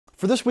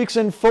For this week's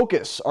In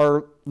Focus,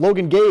 our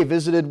Logan Gay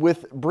visited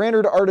with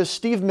Brainerd artist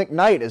Steve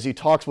McKnight as he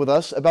talks with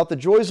us about the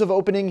joys of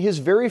opening his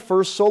very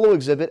first solo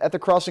exhibit at the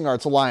Crossing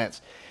Arts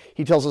Alliance.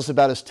 He tells us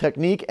about his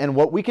technique and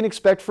what we can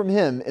expect from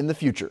him in the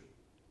future.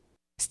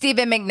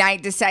 Stephen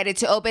McKnight decided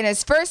to open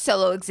his first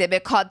solo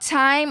exhibit called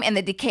Time and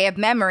the Decay of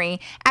Memory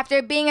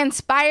after being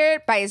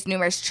inspired by his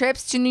numerous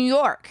trips to New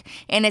York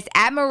and his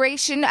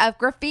admiration of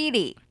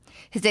graffiti.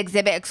 His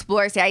exhibit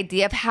explores the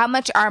idea of how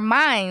much our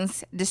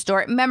minds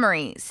distort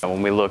memories.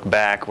 When we look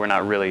back, we're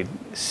not really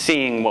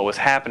seeing what was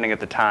happening at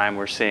the time,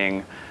 we're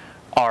seeing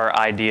our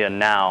idea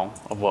now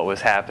of what was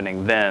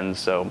happening then.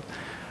 So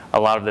a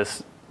lot of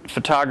this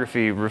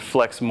photography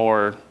reflects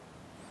more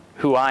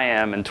who I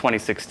am in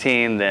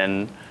 2016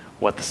 than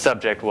what the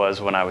subject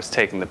was when I was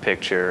taking the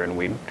picture, and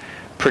we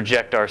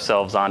project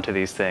ourselves onto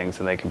these things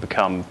and they can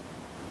become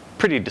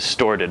pretty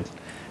distorted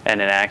and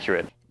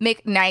inaccurate.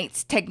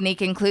 McKnight's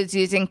technique includes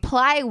using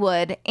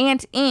plywood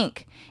and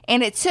ink,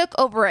 and it took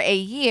over a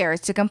year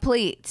to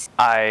complete.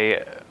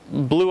 I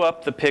blew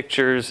up the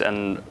pictures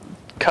and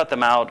cut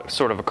them out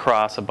sort of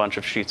across a bunch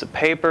of sheets of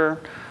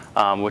paper,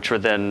 which were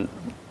then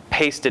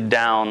pasted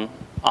down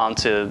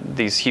onto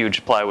these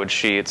huge plywood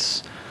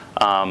sheets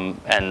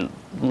and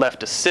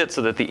left to sit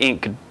so that the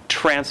ink could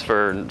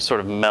transfer and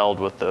sort of meld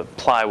with the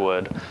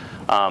plywood.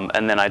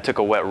 And then I took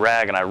a wet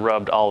rag and I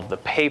rubbed all of the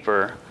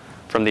paper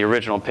from the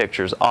original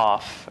pictures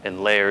off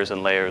in layers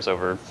and layers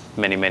over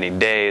many, many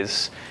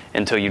days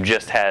until you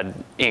just had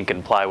ink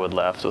and plywood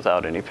left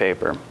without any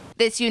paper.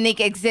 This unique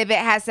exhibit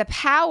has the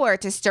power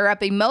to stir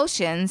up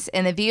emotions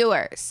in the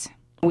viewers.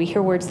 We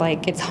hear words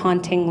like, it's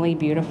hauntingly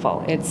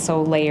beautiful, it's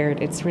so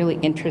layered, it's really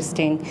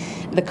interesting.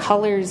 The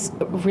colors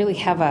really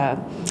have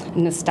a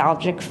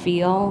nostalgic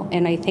feel,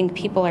 and I think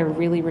people are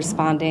really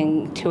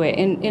responding to it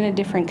in a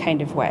different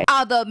kind of way.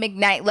 Although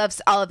McKnight loves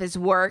all of his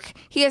work,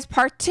 he is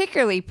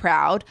particularly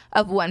proud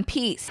of one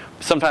piece.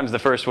 Sometimes the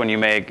first one you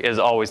make is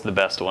always the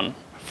best one.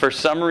 For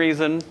some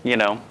reason, you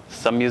know,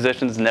 some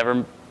musicians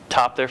never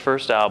top their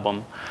first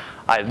album.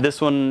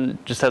 This one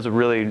just has a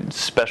really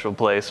special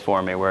place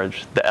for me, where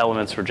the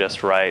elements were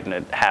just right and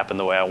it happened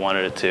the way I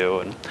wanted it to,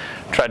 and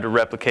tried to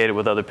replicate it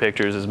with other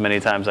pictures as many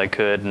times as I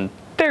could, and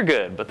they're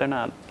good, but they're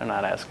not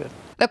as good.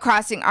 The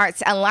Crossing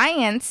Arts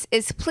Alliance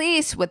is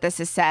pleased with the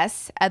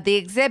success of the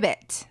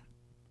exhibit.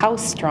 How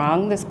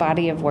strong this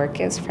body of work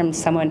is from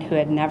someone who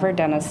had never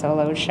done a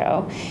solo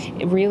show.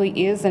 It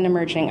really is an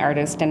emerging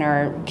artist in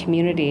our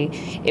community.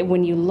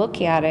 When you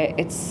look at it,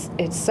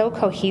 it's so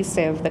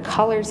cohesive. The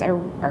colors are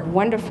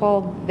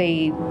wonderful.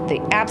 They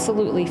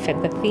absolutely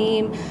fit the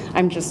theme.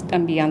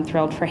 I'm beyond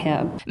thrilled for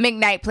him.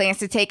 McKnight plans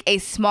to take a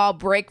small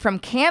break from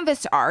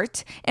canvas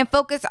art and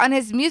focus on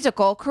his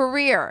musical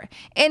career.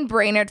 In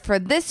Brainerd for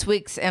this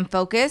week's In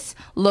Focus,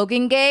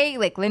 Logan Gay,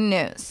 Lakeland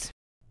News.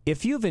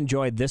 If you've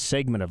enjoyed this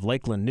segment of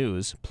Lakeland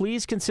News,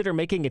 please consider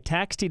making a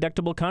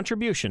tax-deductible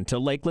contribution to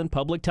Lakeland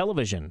Public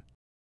Television.